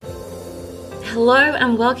Hello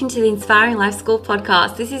and welcome to the Inspiring Life School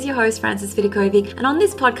podcast. This is your host, Frances Vidakovic, and on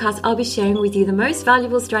this podcast, I'll be sharing with you the most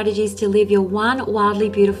valuable strategies to live your one wildly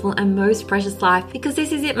beautiful and most precious life. Because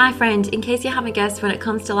this is it, my friend. In case you haven't guessed, when it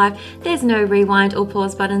comes to life, there's no rewind or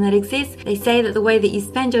pause button that exists. They say that the way that you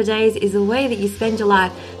spend your days is the way that you spend your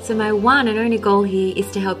life. So my one and only goal here is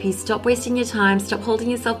to help you stop wasting your time, stop holding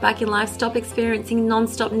yourself back in life, stop experiencing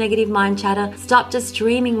non-stop negative mind chatter, stop just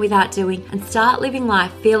dreaming without doing, and start living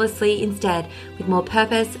life fearlessly instead, with more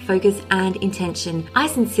purpose, focus, and intention. I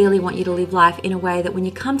sincerely want you to live life in a way that when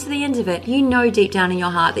you come to the end of it, you know deep down in your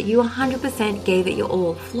heart that you 100% gave it your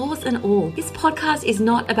all, flaws and all. This podcast is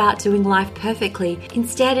not about doing life perfectly.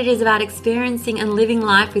 Instead, it is about experiencing and living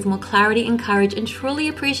life with more clarity and courage and truly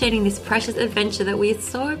appreciating this precious adventure that we are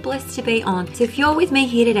so blessed to be on. So if you're with me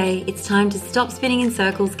here today, it's time to stop spinning in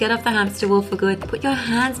circles, get off the hamster wheel for good, put your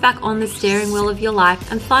hands back on the steering wheel of your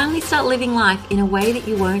life, and finally start living life in a way that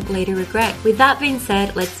you won't later regret. With that being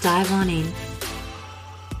said, let's dive on in.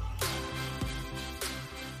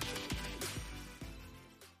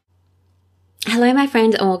 Hello, my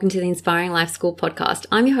friend, and welcome to the Inspiring Life School podcast.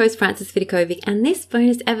 I'm your host, Frances Vidakovic, and this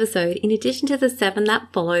bonus episode, in addition to the 7 that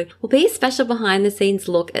follow, will be a special behind-the-scenes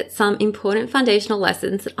look at some important foundational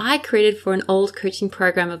lessons that I created for an old coaching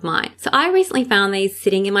program of mine. So I recently found these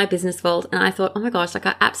sitting in my business vault, and I thought, oh my gosh,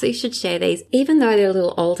 I absolutely should share these. Even though they're a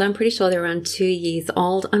little old, I'm pretty sure they're around 2 years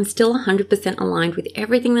old, I'm still 100% aligned with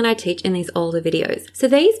everything that I teach in these older videos. So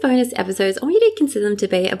these bonus episodes, I want you to consider them to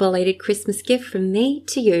be a belated Christmas gift from me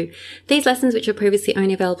to you. These lessons, which were previously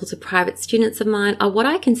only available to private students of mine, are what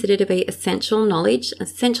I consider to be essential knowledge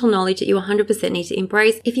that you 100% need to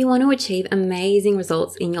embrace if you want to achieve amazing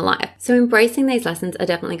results in your life. So embracing these lessons are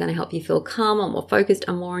definitely going to help you feel calmer, more focused,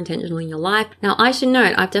 and more intentional in your life. Now, I should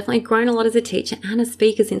note, I've definitely grown a lot as a teacher and a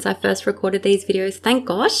speaker since I first recorded these videos, thank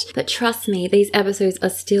gosh. But trust me, these episodes are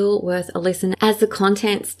still worth a listen, as the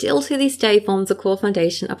content still to this day forms a core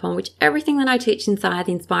foundation upon which everything that I teach inside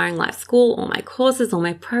the Inspiring Life School, all my courses, all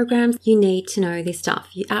my programs, you need to know this stuff.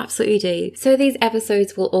 You absolutely do. So these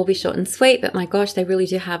episodes will all be short and sweet, but my gosh, they really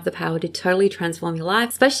do have the power to totally transform your life,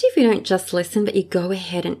 especially if you don't just listen, but you go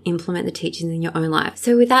ahead and implement the teachings in your own life.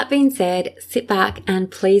 So with that being said, sit back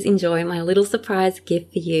and please enjoy my little surprise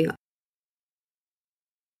gift for you.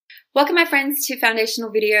 Welcome, my friends, to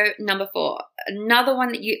foundational video number 4. Another one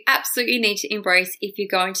that you absolutely need to embrace if you're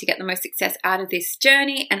going to get the most success out of this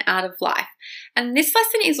journey and out of life. And this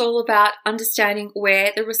lesson is all about understanding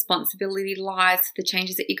where the responsibility lies for the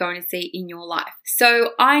changes that you're going to see in your life.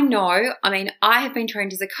 So I have been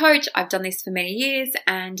trained as a coach. I've done this for many years,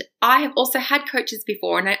 and I have also had coaches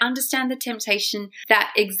before, and I understand the temptation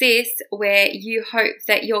that exists where you hope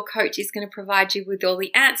that your coach is going to provide you with all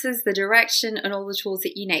the answers, the direction, and all the tools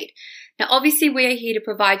that you need. Now, obviously, we are here to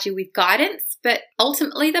provide you with guidance, but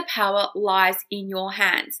ultimately the power lies in your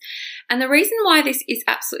hands. And the reason why this is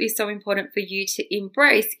absolutely so important for you to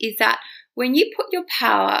embrace is that when you put your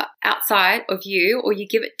power outside of you or you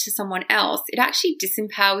give it to someone else, it actually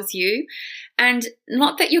disempowers you. And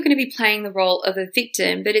not that you're going to be playing the role of a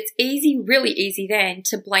victim, but it's really easy then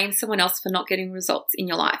to blame someone else for not getting results in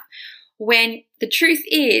your life. When the truth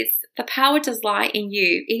is, the power does lie in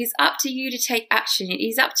you. It is up to you to take action. It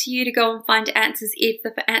is up to you to go and find answers if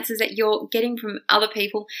the answers that you're getting from other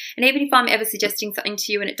people, and even if I'm ever suggesting something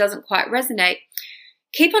to you and it doesn't quite resonate,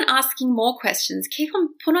 keep on asking more questions.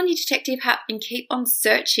 Put on your detective hat and keep on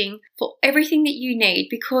searching for everything that you need,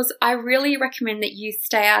 because I really recommend that you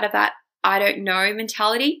stay out of that I don't know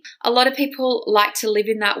mentality. A lot of people like to live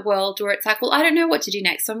in that world where it's like, well, I don't know what to do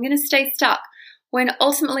next, so I'm going to stay stuck. When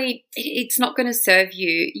ultimately it's not going to serve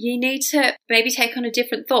you. You need to maybe take on a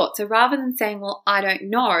different thought. So rather than saying, well, I don't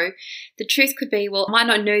know, the truth could be, well, I might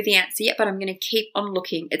not know the answer yet, but I'm going to keep on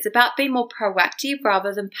looking. It's about being more proactive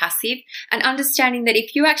rather than passive, and understanding that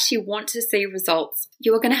if you actually want to see results,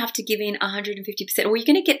 you are going to have to give in 150%, or you're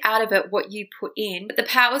going to get out of it what you put in, but the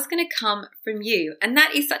power is going to come from you. And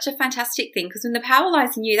that is such a fantastic thing, because when the power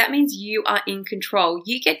lies in you, that means you are in control.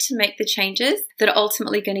 You get to make the changes that are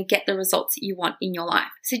ultimately going to get the results that you want in your life.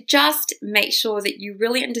 So just make sure that you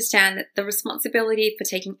really understand that the responsibility for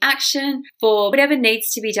taking action, for whatever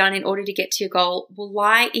needs to be done in order to get to your goal, will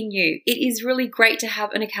lie in you. It is really great to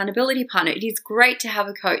have an accountability partner. It is great to have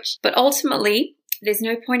a coach, but ultimately, there's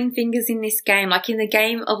no pointing fingers in this game. Like in the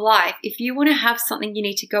game of life, if you want to have something, you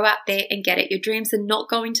need to go out there and get it. Your dreams are not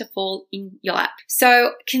going to fall in your lap.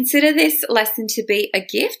 So consider this lesson to be a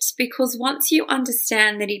gift, because once you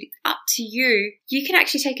understand that it is up to you, you can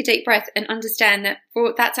actually take a deep breath and understand that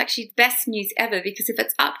that's actually best news ever, because if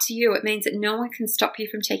it's up to you, it means that no one can stop you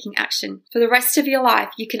from taking action. For the rest of your life,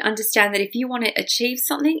 you can understand that if you want to achieve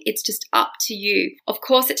something, it's just up to you. Of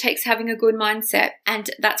course, it takes having a good mindset, and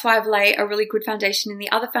that's why I've laid a really good foundation in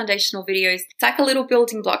the other foundational videos. It's like a little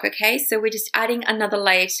building block, okay? So we're just adding another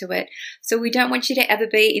layer to it. So we don't want you to ever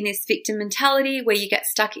be in this victim mentality where you get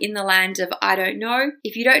stuck in the land of I don't know.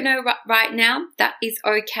 If you don't know right now, that is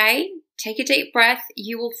okay. Take a deep breath.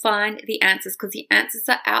 You will find the answers, because the answers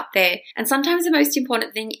are out there. And sometimes the most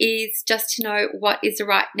important thing is just to know what is the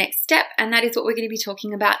right next step. And that is what we're going to be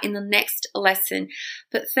talking about in the next lesson.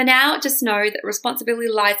 But for now, just know that responsibility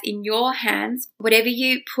lies in your hands. Whatever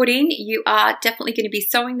you put in, you are definitely going to be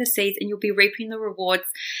sowing the seeds and you'll be reaping the rewards.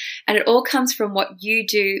 And it all comes from what you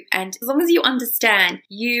do. And as long as you understand,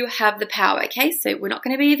 you have the power, okay? So we're not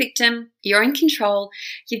going to be a victim. You're in control.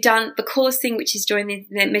 You've done the coolest thing, which is join the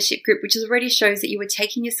membership group, which already shows that you are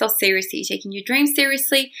taking yourself seriously. You're taking your dreams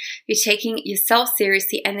seriously. You're taking yourself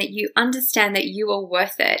seriously, and that you understand that you are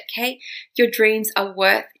worth it, okay? Your dreams are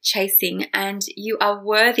worth chasing, and you are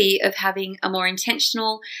worthy of having a more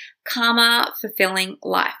intentional, calmer, fulfilling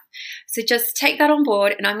life. So just take that on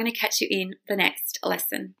board, and I'm going to catch you in the next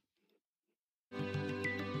lesson.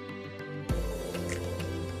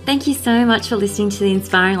 Thank you so much for listening to the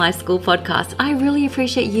Inspiring Life School podcast. I really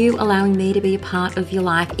appreciate you allowing me to be a part of your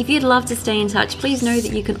life. If you'd love to stay in touch, please know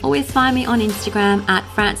that you can always find me on Instagram at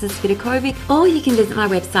Frances Vidakovic, or you can visit my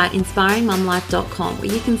website, inspiringmumlife.com,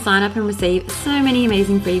 where you can sign up and receive so many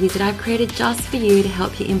amazing freebies that I've created just for you to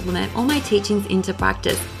help you implement all my teachings into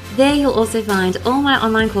practice. There you'll also find all my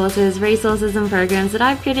online courses, resources and programs that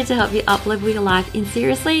I've created to help you uplevel your life in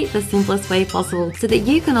seriously the simplest way possible, so that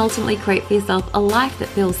you can ultimately create for yourself a life that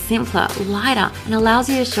feels simpler, lighter, and allows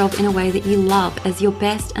you to show up in a way that you love as your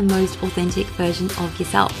best and most authentic version of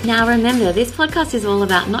yourself. Now remember, this podcast is all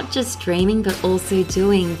about not just dreaming but also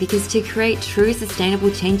doing, because to create true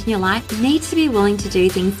sustainable change in your life, you need to be willing to do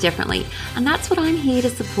things differently. And that's what I'm here to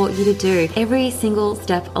support you to do every single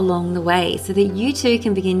step along the way, so that you too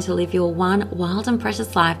can begin to live your one wild and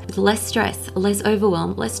precious life with less stress, less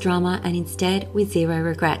overwhelm, less drama, and instead with zero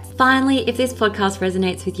regrets. Finally, if this podcast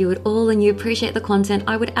resonates with you at all and you appreciate the content,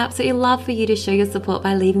 I would absolutely love for you to show your support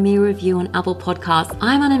by leaving me a review on Apple Podcasts.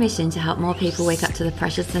 I'm on a mission to help more people wake up to the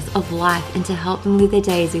preciousness of life and to help them live their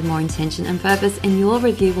days with more intention and purpose, and your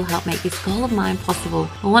review will help make this goal of mine possible.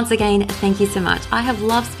 Well, once again, thank you so much. I have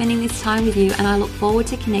loved spending this time with you, and I look forward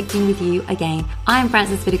to connecting with you again. I'm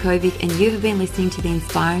Frances Vidakovic, and you have been listening to the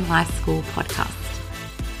Inspiring Life School podcast.